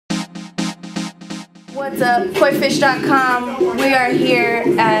What's up, KoiFish.com. We are here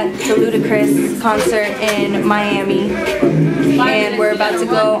at the Ludacris concert in Miami, and we're about to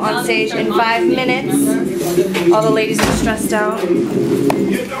go on stage in 5 minutes. All the ladies are stressed out.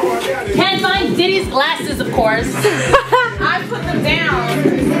 Can't find Diddy's glasses, of course. I put them down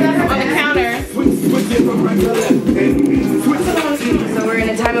on the counter. So we're in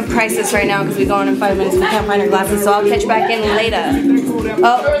a time of crisis right now because we go on in 5 minutes. We can't find our glasses, so I'll catch back in later.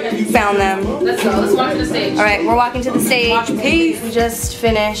 Oh, found them. Let's go. Let's walk to the stage. All right, we're walking to the stage. Peace. We just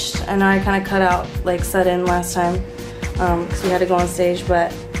finished. I know I kind of cut out like sudden last time because we had to go on stage,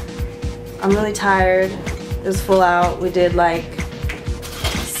 but I'm really tired. It was full out. We did like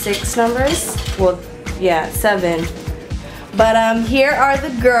 6 numbers. Well, yeah, 7. But here are the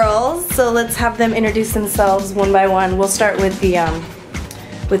girls. So let's have them introduce themselves one by one. We'll start with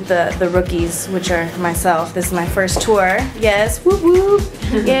the rookies, which are myself. This is my first tour. Yes, woo woo.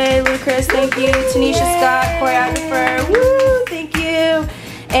 Yay, Ludacris, thank you. Tanisha Scott, choreographer. Woo, thank you.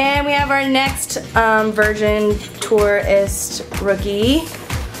 And we have our next Virgin tourist rookie.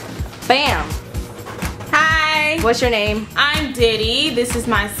 Bam. Hi. What's your name? I'm Diddy. This is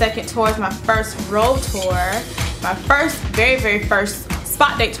my second tour. It's my first road tour. My first, very first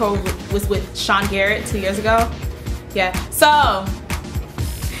spot date tour was with Sean Garrett 2 years ago. Yeah. So,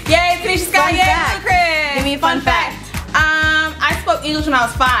 yay, Tanisha Scott, yay, Ludacris. Give me a fun fact. I spoke English when I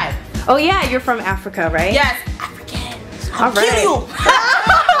was 5. Oh yeah, you're from Africa, right? Yes, African. All right.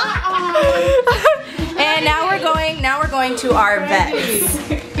 And now we're going to our vets.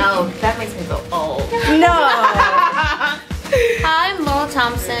 Oh, that makes me go old. No. Hi, I'm Laurel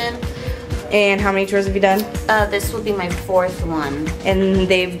Thompson. And how many tours have you done? This will be my 4th one. And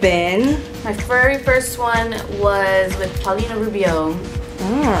they've been? My very first one was with Paulina Rubio,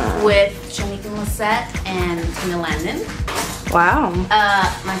 with Shanika Lissette and Tina Landon. Wow.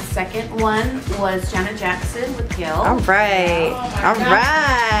 My second one was Janet Jackson with Gil. All right. All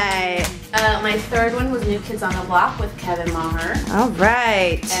right. My third one was New Kids on the Block with Kevin Maher. All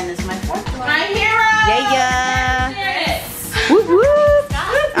right. And this is my 4th one. My hero. Yeah. Yes. Woo woo.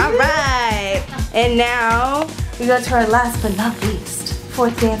 All right. And now we go to our last but not least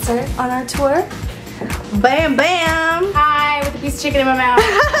 4th dancer on our tour. Bam Bam. Hi, with a piece of chicken in my mouth.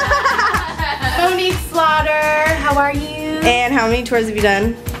 Monique Slaughter, how are you? And how many tours have you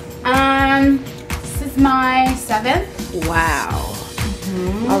done? This is my 7th. Wow.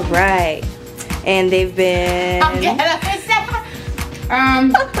 All right. And they've been...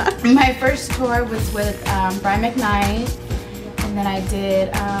 My first tour was with Brian McKnight, and then I did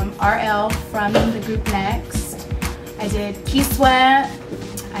RL from the group Next. I did Key Sweat.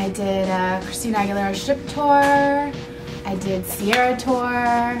 I did Christina Aguilera Strip Tour. I did Sierra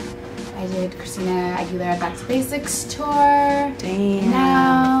Tour. I did Christina Aguilera Back to Basics Tour. Damn.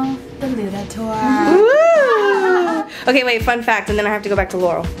 Now the Luda Tour. Woo! Okay, wait, fun fact, and then I have to go back to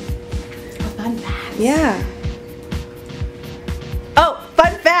Laurel. Fun fact. Yeah. Oh,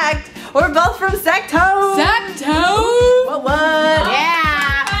 fun fact, we're both from Sectone. Sectone. What?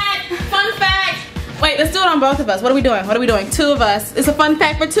 Yeah. Fun fact. Wait, let's do it on both of us. What are we doing? What are we doing? 2 of us. It's a fun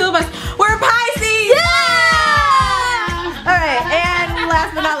fact for 2 of us. We're Pisces. Yeah! All right, and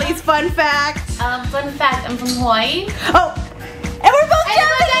last but not least, fun fact. Fun fact, I'm from Hawaii. Oh, and we're both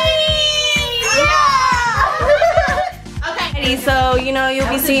Japanese! Yeah! Okay. So, you know, you'll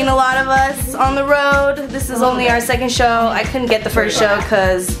be seeing a lot of us on the road. This is only our 2nd show. I couldn't get the first show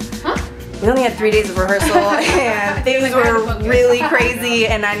because we only had 3 days of rehearsal and things were really crazy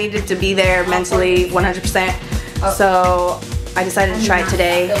and I needed to be there mentally 100%. So I decided to try it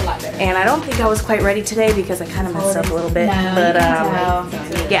today, and I don't think I was quite ready today because I kind of messed up a little bit. But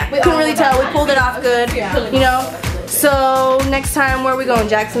yeah, couldn't really tell. We pulled it off good, you know. So next time, where are we going?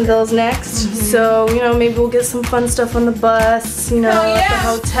 Jacksonville's next. So, you know, maybe we'll get some fun stuff on the bus, you know, at the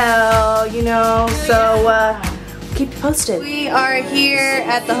hotel, you know. So keep you posted. We are here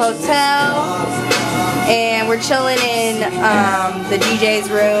at the hotel, and we're chilling in the DJ's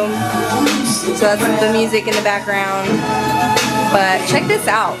room. So that's the music in the background. But check this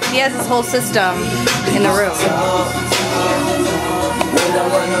out. He has his whole system in the room.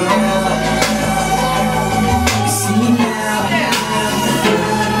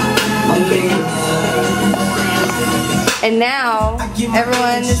 And now,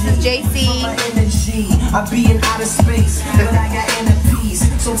 everyone, this is JC. I be in outer space, but I got inner peace.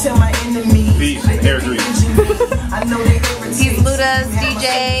 So tell my enemies. Peace, air grease. He's Luda's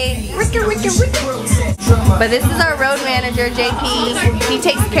DJ. But this is our road manager, JP. He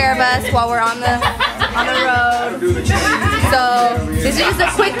takes care of us while we're on the road. So this is just a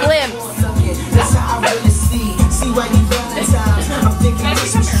quick glimpse.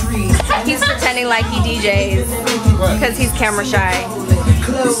 He's pretending pretending like he DJs because he's camera shy.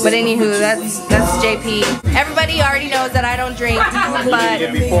 But anywho, that's JP. Everybody already knows that I don't drink,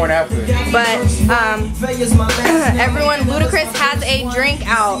 but before and after. Everyone, Ludacris has a drink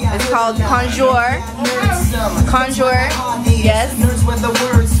out. It's called Conjure. Conjure, yes.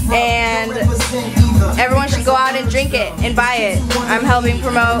 And everyone should go out and drink it and buy it. I'm helping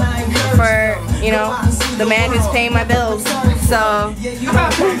promote for, you know, the man who's paying my bills. So,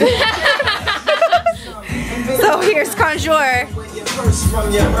 so here's Conjure.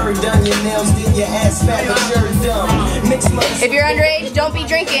 If you're underage, don't be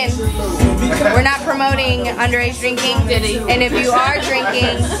drinking. We're not promoting underage drinking. And if you are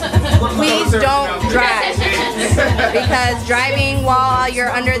drinking, please don't drive. Because driving while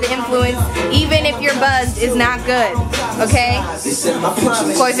you're under the influence, even if you're buzzed, is not good. Okay?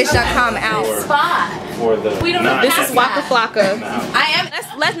 Koifish.com out. We don't know. This is Waka Flocka. I am.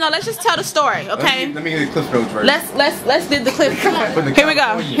 Let's just tell the story, okay? Let me get the clip notes first. Let's do the clip. Here we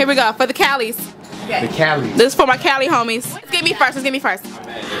go. Here we go for the Callies. The Cali. This is for my Cali homies. Let's get me first. Let's get me first.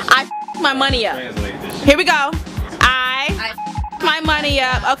 I my money up. Here we go. I my money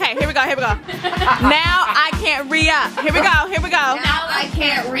up. Okay, here we go. Here we go. Now I can't re-up. Here we go. Here we go. Now I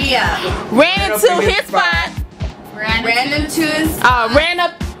can't re-up. Ran into his spot. Ran into his.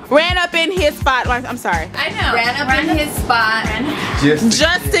 Ran up in his spot. I'm sorry. I know. Ran up in his spot.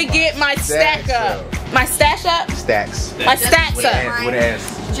 Just to get my stack up. My stash up? Stacks. My stacks up. With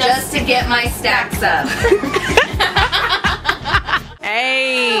ass. Just to get my stacks up.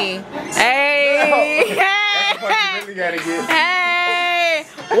 Hey. Hey. Hey. That's what you really gotta get. Hey.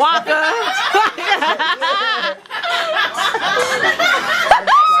 Waka.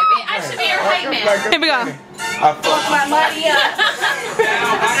 I should be your hype man. Here we go. I fuck My money up.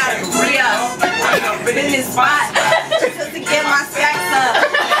 I gotta re-up. In his spot. Just to get my stacks up.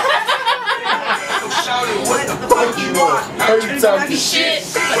 What the fuck you want? Shit.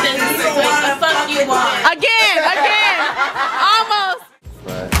 But then what the fuck you want? Again. Almost.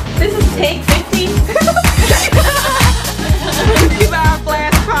 This is take 50. Keep our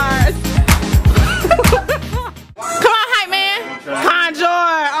flashcards. Come on, hype man.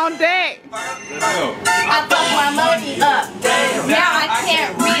 Conjure on deck. I fuck my money up. Now I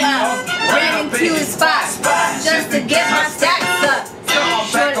can't re-up. Ran into his spot. Just to get my stacks up.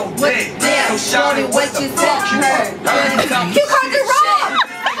 Shorty, what you said to her? You conjure wrong!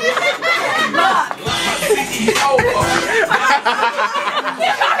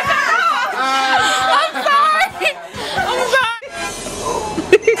 I'm sorry.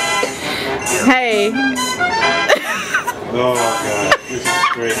 Hey. Oh my god, this is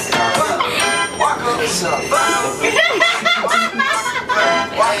great.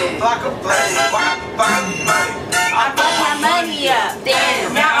 I fuck my money up.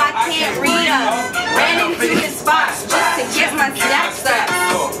 Damn. Now I